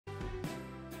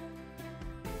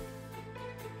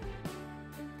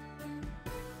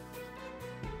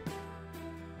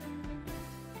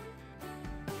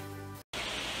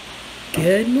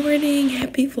Good morning.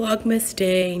 Happy Vlogmas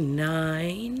day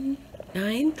 9.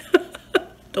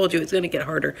 Told you it's going to get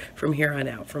harder from here on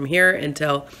out. From here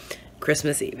until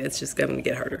Christmas Eve. It's just going to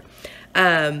get harder.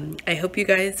 I hope you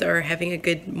guys are having a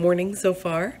good morning so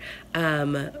far.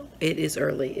 It is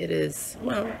early. It is,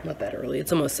 well, not that early.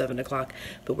 It's almost 7 o'clock,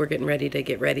 but we're getting ready to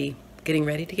get ready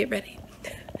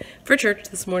for church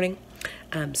this morning.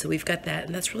 So we've got that,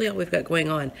 and that's really all we've got going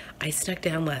on. I snuck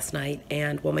down last night,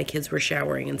 and while my kids were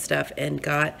showering and stuff, and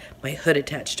got my hood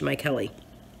attached to my Kelly,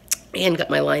 and got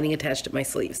my lining attached at my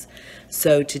sleeves.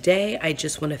 So today, I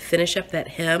just want to finish up that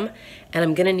hem, and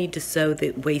I'm going to need to sew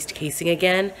the waist casing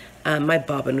again. My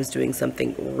bobbin was doing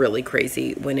something really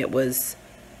crazy when it was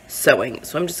sewing,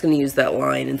 so I'm just going to use that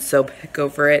line and sew back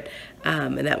over it,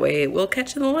 and that way it will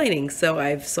catch in the lining. So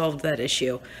I've solved that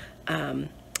issue.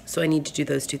 So I need to do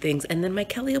those two things, and then my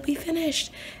Kelly will be finished.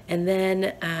 And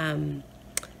then,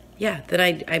 yeah,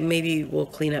 then I maybe will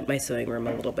clean up my sewing room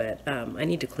a little bit. I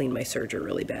need to clean my serger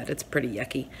really bad. It's pretty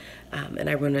yucky, and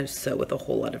I want to sew with a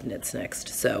whole lot of knits next,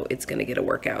 so it's going to get a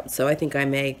workout. So I think I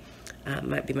might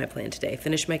be my plan today.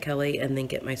 Finish my Kelly and then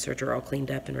get my serger all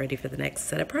cleaned up and ready for the next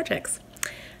set of projects.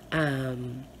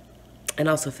 And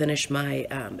also finish my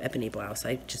ebony blouse.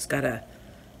 I just gotta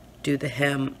do the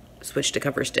hem, switch to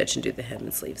cover stitch, and do the hem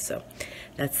and sleeves. So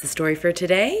that's the story for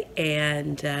today,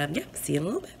 and yeah, see you in a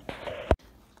little bit.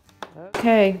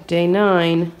 Okay, day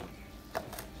 9.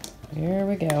 Here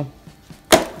we go.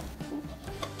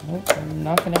 Oh, I'm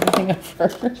knocking everything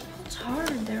over. It's hard.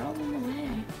 They're all in the way.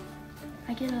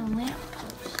 I get a lamp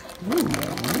post. Ooh,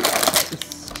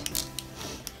 nice.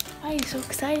 Why are you so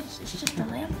excited? It's just a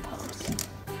lamp post.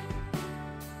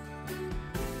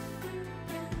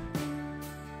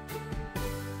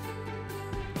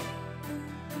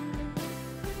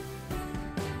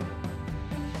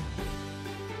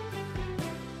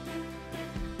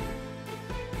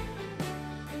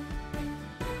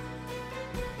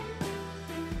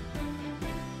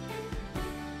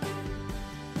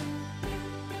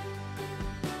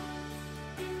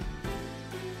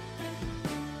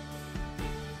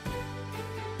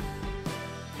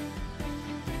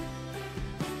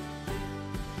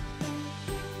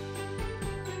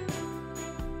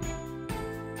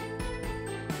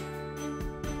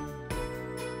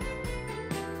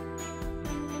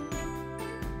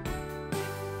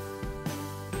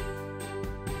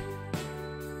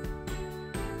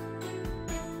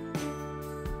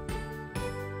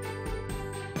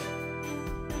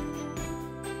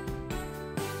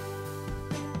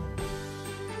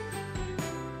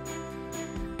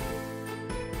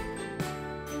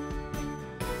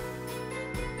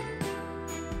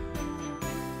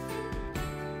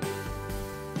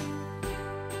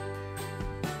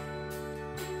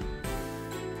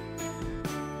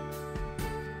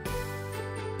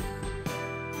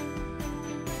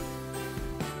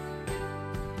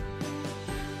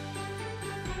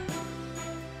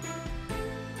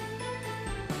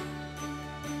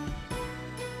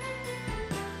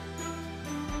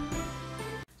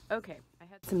 Okay, I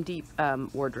had some deep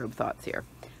wardrobe thoughts here.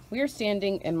 We are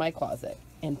standing in my closet,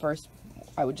 and first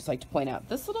I would just like to point out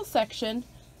this little section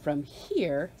from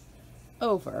here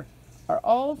over are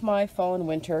all of my fall and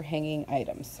winter hanging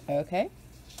items. Okay,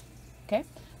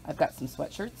 I've got some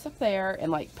sweatshirts up there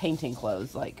and like painting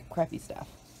clothes, like crappy stuff.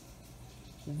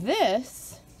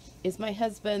 This is my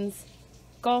husband's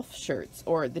golf shirts,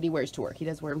 or that he wears to work. He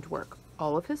does wear them to work.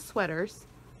 All of his sweaters,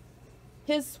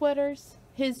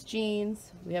 his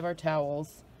jeans, we have our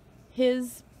towels,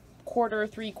 his quarter,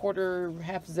 3/4,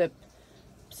 half zip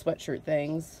sweatshirt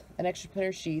things, an extra pair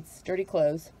of sheets, dirty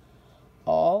clothes,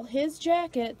 all his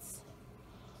jackets,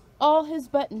 all his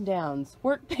button downs,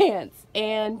 work pants,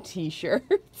 and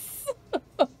t-shirts.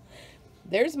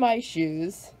 There's my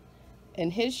shoes,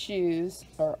 and his shoes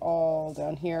are all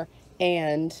down here,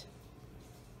 and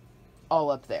all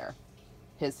up there,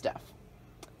 his stuff.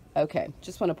 Okay,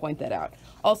 just want to point that out.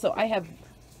 Also, I have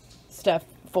stuff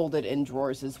folded in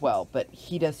drawers as well, but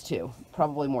he does too,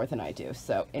 probably more than I do.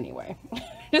 So anyway,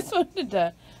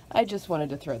 I just wanted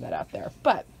to throw that out there.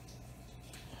 But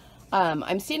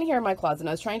I'm standing here in my closet, and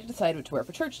I was trying to decide what to wear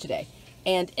for church today.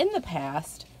 And in the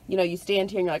past, you know, you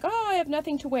stand here and you're like, oh, I have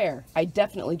nothing to wear. I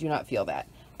definitely do not feel that.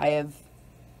 I have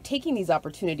taken these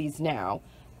opportunities now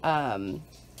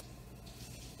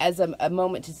as a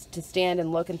moment to stand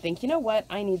and look and think, you know what,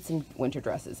 I need some winter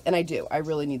dresses. And I do. I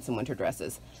really need some winter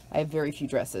dresses. I have very few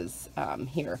dresses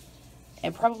here.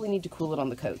 And probably need to cool it on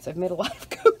the coats. I've made a lot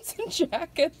of coats and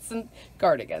jackets and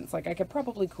cardigans. Like, I could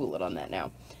probably cool it on that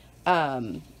now.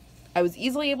 I was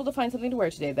easily able to find something to wear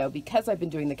today, though, because I've been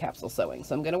doing the capsule sewing.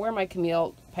 So I'm going to wear my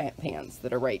Camille pants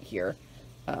that are right here.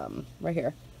 Right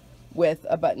here. with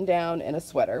a button down and a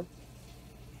sweater.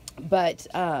 But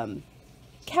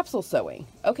capsule sewing.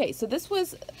 Okay, so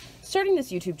starting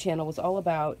this YouTube channel was all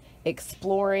about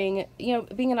exploring,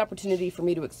 being an opportunity for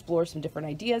me to explore some different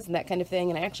ideas and that kind of thing.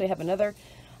 And I actually have another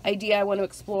idea I want to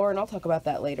explore, and I'll talk about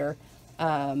that later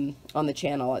on the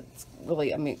channel. It's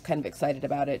really, I'm kind of excited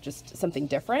about it, just something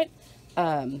different.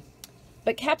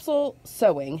 But capsule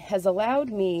sewing has allowed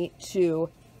me to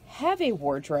have a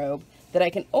wardrobe that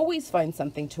I can always find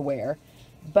something to wear,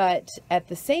 but at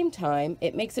the same time,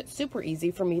 it makes it super easy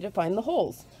for me to find the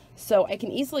holes. So I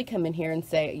can easily come in here and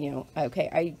say, okay,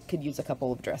 I could use a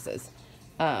couple of dresses.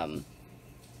 And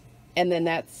then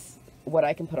that's what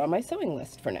I can put on my sewing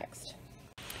list for next.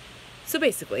 So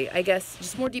basically, I guess,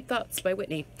 just more deep thoughts by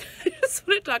Whitney. I just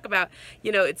want to talk about,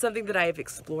 it's something that I've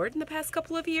explored in the past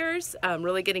couple of years,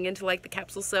 really getting into like the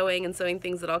capsule sewing and sewing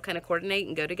things that all kind of coordinate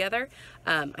and go together.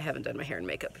 I haven't done my hair and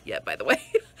makeup yet, by the way.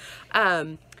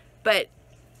 But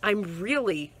I'm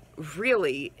really,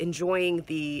 really enjoying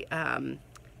the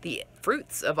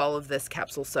fruits of all of this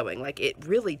capsule sewing. Like, it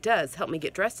really does help me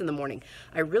get dressed in the morning.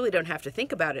 I really don't have to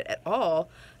think about it at all.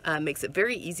 Makes it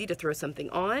very easy to throw something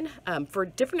on for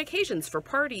different occasions, for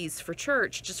parties, for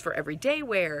church, just for everyday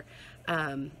wear.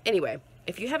 Anyway,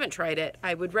 if you haven't tried it,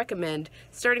 I would recommend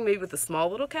starting maybe with a small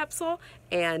little capsule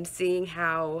and seeing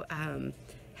how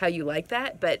you like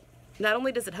that. But not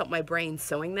only does it help my brain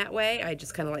sewing that way, I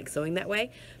just kind of like sewing that way,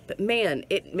 but man,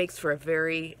 it makes for a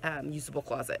very usable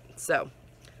closet. So,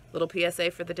 little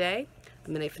PSA for the day.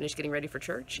 I'm going to finish getting ready for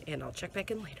church, and I'll check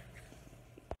back in later.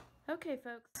 Okay,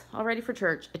 folks, all ready for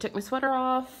church. I took my sweater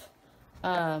off,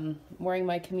 wearing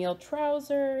my Camille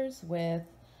trousers with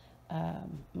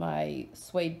my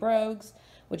suede brogues,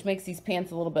 which makes these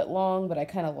pants a little bit long, but I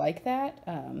kind of like that.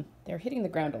 They're hitting the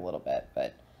ground a little bit,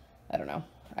 but I don't know.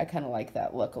 I kind of like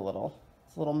that look a little.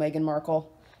 It's a little Meghan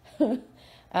Markle.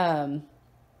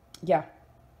 Yeah.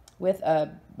 With I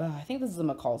think this is a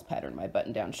McCall's pattern, my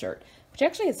button-down shirt, which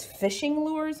actually has fishing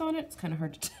lures on it. It's kind of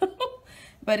hard to tell,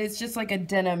 but it's just like a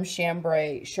denim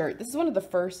chambray shirt. This is one of the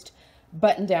first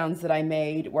button-downs that I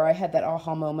made where I had that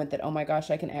aha moment that, oh my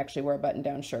gosh, I can actually wear a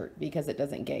button-down shirt because it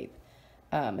doesn't gape.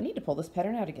 I need to pull this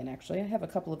pattern out again, actually. I have a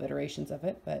couple of iterations of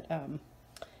it, but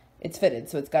it's fitted,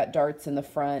 so it's got darts in the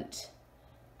front,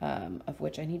 of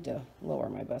which I need to lower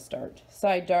my bust dart.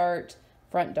 Side dart,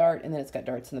 front dart, and then it's got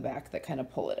darts in the back that kind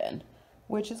of pull it in,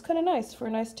 which is kind of nice for a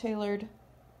nice tailored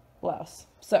blouse.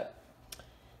 So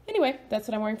anyway, that's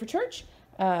what I'm wearing for church.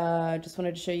 Just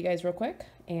wanted to show you guys real quick,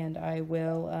 and I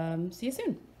will see you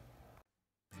soon.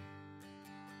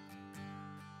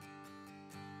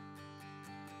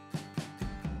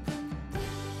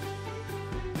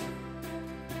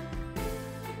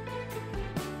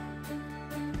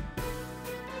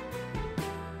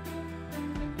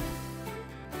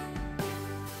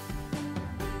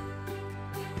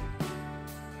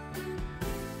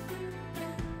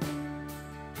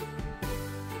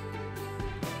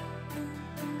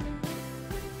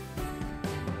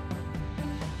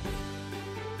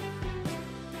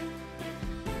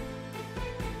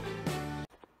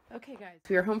 Okay guys,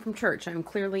 we are home from church. I'm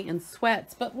clearly in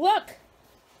sweats, but look,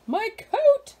 my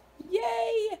coat,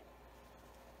 yay!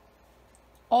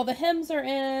 All the hems are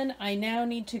in. I now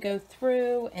need to go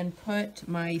through and put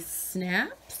my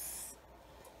snaps,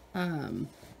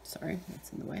 sorry,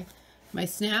 that's in the way, my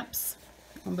snaps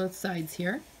on both sides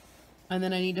here. And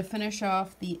then I need to finish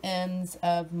off the ends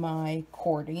of my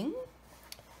cording.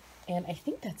 And I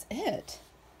think that's it.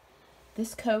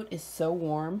 This coat is so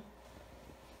warm.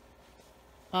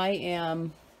 I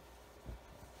am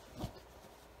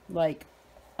like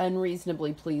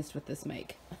unreasonably pleased with this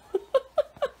make.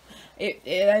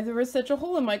 There was such a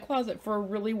hole in my closet for a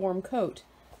really warm coat.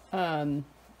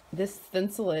 This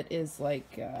Thinsulate is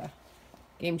like a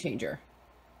game changer.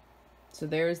 So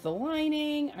there's the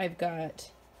lining. I've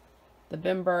got the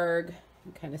Bimberg.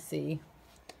 You can kind of see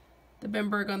the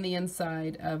Bimberg on the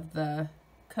inside of the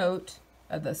coat,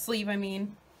 of the sleeve, I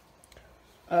mean.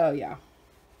 Oh yeah.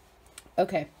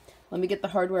 Okay, let me get the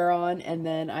hardware on, and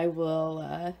then I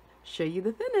will show you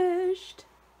the finished.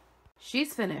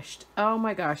 She's finished. Oh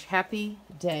my gosh, happy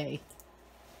day.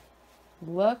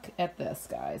 Look at this,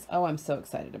 guys. Oh, I'm so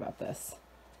excited about this.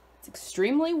 It's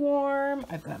extremely warm.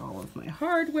 I've got all of my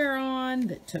hardware on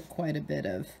that took quite a bit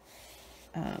of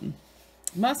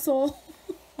muscle.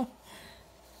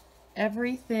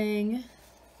 Everything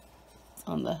is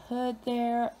on the hood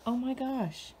there. Oh my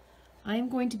gosh. I am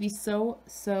going to be so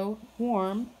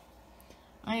warm.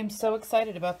 I am so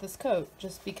excited about this coat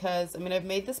just because, I mean, I've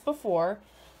made this before.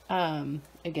 Again,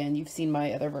 you've seen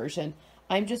my other version.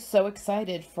 I'm just so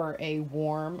excited for a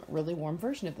warm, really warm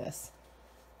version of this.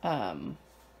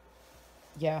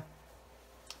 yeah,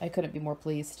 I couldn't be more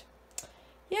pleased.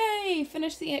 Yay,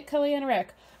 finished the Kelly Anorak.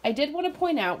 I did want to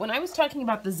point out, when I was talking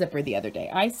about the zipper the other day,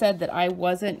 I said that I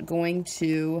wasn't going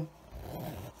to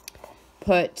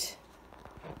put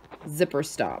zipper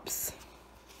stops.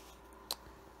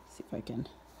 Let's see if I can.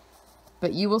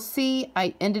 But you will see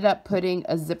I ended up putting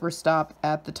a zipper stop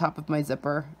at the top of my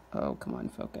zipper. Oh, come on,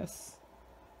 focus.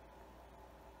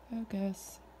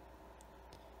 Focus.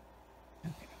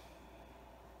 Okay.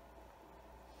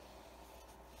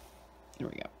 There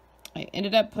we go. I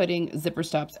ended up putting zipper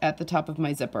stops at the top of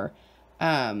my zipper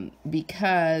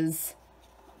because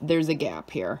there's a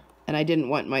gap here and I didn't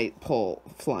want my pull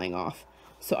flying off.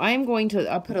 So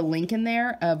I'll put a link in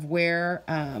there of where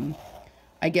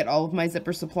I get all of my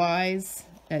zipper supplies.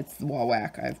 It's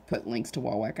Wallwack. I've put links to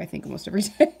Wallwack, I think, almost every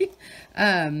day.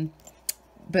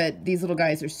 But these little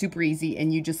guys are super easy,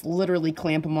 and you just literally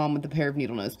clamp them on with a pair of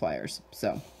needle nose pliers.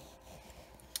 So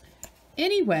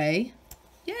anyway,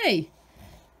 yay.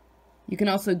 You can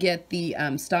also get the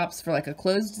stops for like a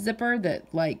closed zipper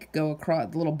that like go across,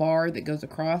 the little bar that goes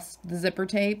across the zipper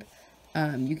tape.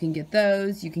 You can get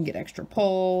those. You can get extra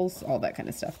pulls, all that kind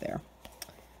of stuff there.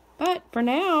 But for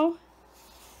now,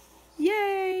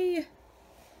 yay!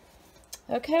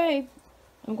 Okay,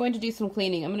 I'm going to do some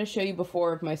cleaning. I'm going to show you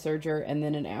before of my serger and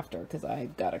then an after because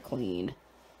I've got to clean.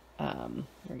 There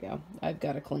we go. I've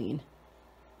got to clean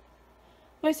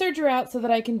my serger out so that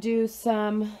I can do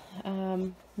some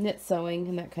knit sewing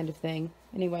and that kind of thing.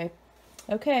 Anyway,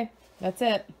 okay, that's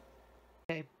it.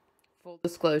 Okay, full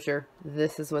disclosure,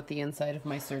 this is what the inside of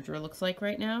my serger looks like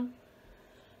right now.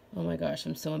 Oh my gosh,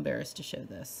 I'm so embarrassed to show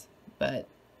this, but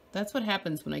that's what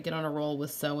happens when I get on a roll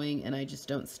with sewing and I just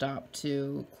don't stop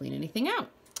to clean anything out.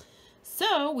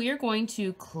 So we are going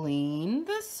to clean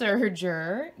the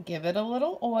serger, give it a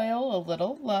little oil, a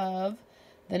little love,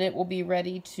 then it will be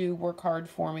ready to work hard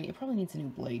for me. It probably needs a new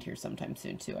blade here sometime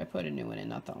soon too. I put a new one in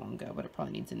not that long ago, but it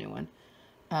probably needs a new one.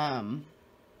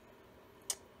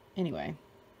 Anyway,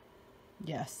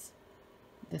 yes,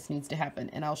 this needs to happen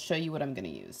and I'll show you what I'm going to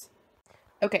use.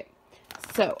 Okay,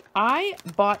 so I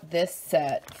bought this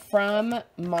set from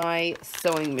my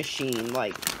sewing machine,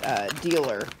 like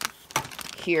dealer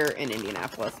here in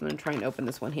Indianapolis. I'm going to try and open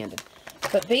this one-handed.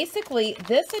 But basically,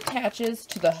 this attaches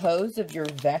to the hose of your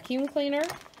vacuum cleaner.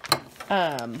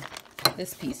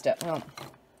 This piece does. Well,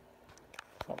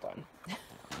 hold on.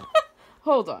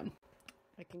 Hold on.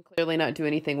 I can clearly not do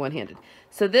anything one-handed.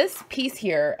 So this piece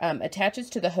here attaches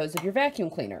to the hose of your vacuum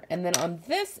cleaner. And then on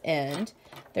this end,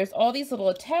 there's all these little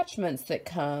attachments that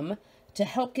come to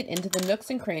help get into the nooks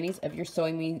and crannies of your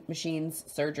sewing machines,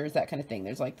 sergers, that kind of thing.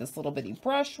 There's like this little bitty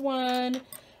brush one.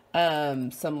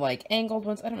 Some like angled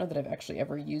ones. I don't know that I've actually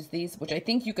ever used these, which I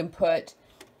think you can put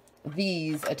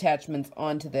these attachments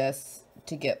onto this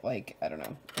to get like, I don't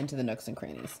know, into the nooks and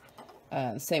crannies.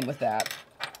 Same with that.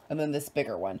 And then this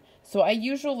bigger one. So I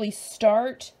usually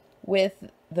start with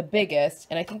the biggest,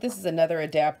 and I think this is another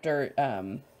adapter,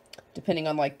 depending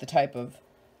on like the type of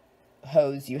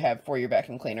hose you have for your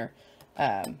vacuum cleaner.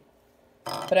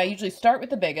 But I usually start with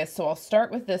the biggest, so I'll start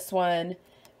with this one,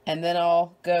 and then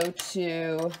I'll go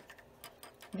to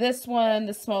this one,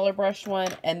 the smaller brush one,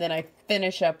 and then I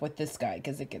finish up with this guy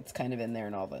because it gets kind of in there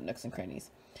in all the nooks and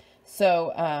crannies.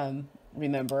 So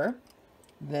remember,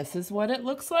 this is what it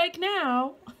looks like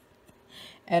now.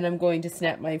 And I'm going to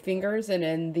snap my fingers, and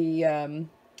in the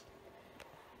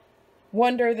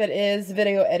wonder that is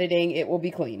video editing, it will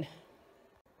be clean.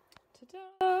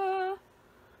 Ta-da!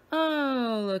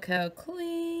 Oh, look how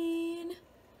clean.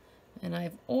 And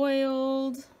I've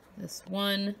oiled this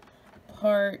one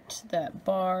part, that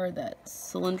bar, that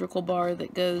cylindrical bar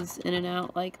that goes in and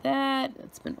out like that.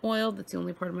 That's been oiled. That's the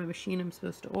only part of my machine I'm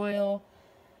supposed to oil.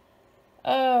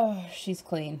 Oh, she's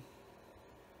clean.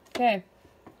 Okay.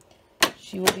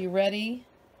 She will be ready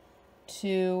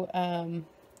to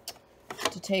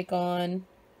take on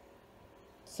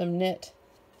some knit.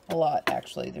 A lot,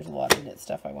 actually. There's a lot of knit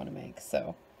stuff I want to make.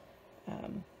 So,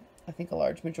 I think a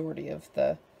large majority of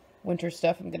the winter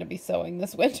stuff I'm going to be sewing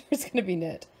this winter is going to be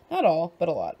knit. Not all, but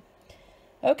a lot.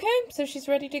 Okay, so she's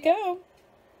ready to go.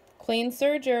 Clean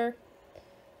serger.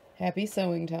 Happy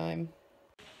sewing time.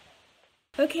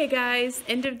 Okay guys,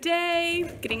 end of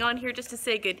day. Getting on here just to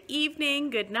say good evening,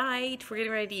 good night. We're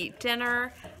getting ready to eat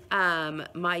dinner.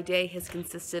 My day has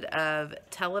consisted of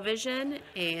television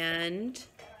and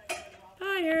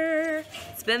fire.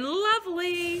 It's been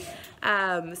lovely.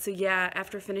 So yeah,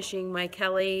 after finishing my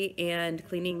Kelly and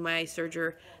cleaning my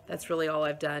serger, that's really all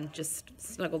I've done. Just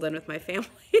snuggled in with my family.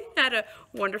 Had a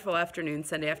wonderful afternoon,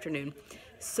 Sunday afternoon.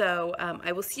 So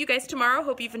I will see you guys tomorrow.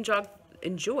 Hope you've enjoyed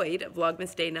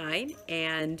Vlogmas Day 9.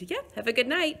 And yeah, have a good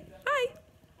night.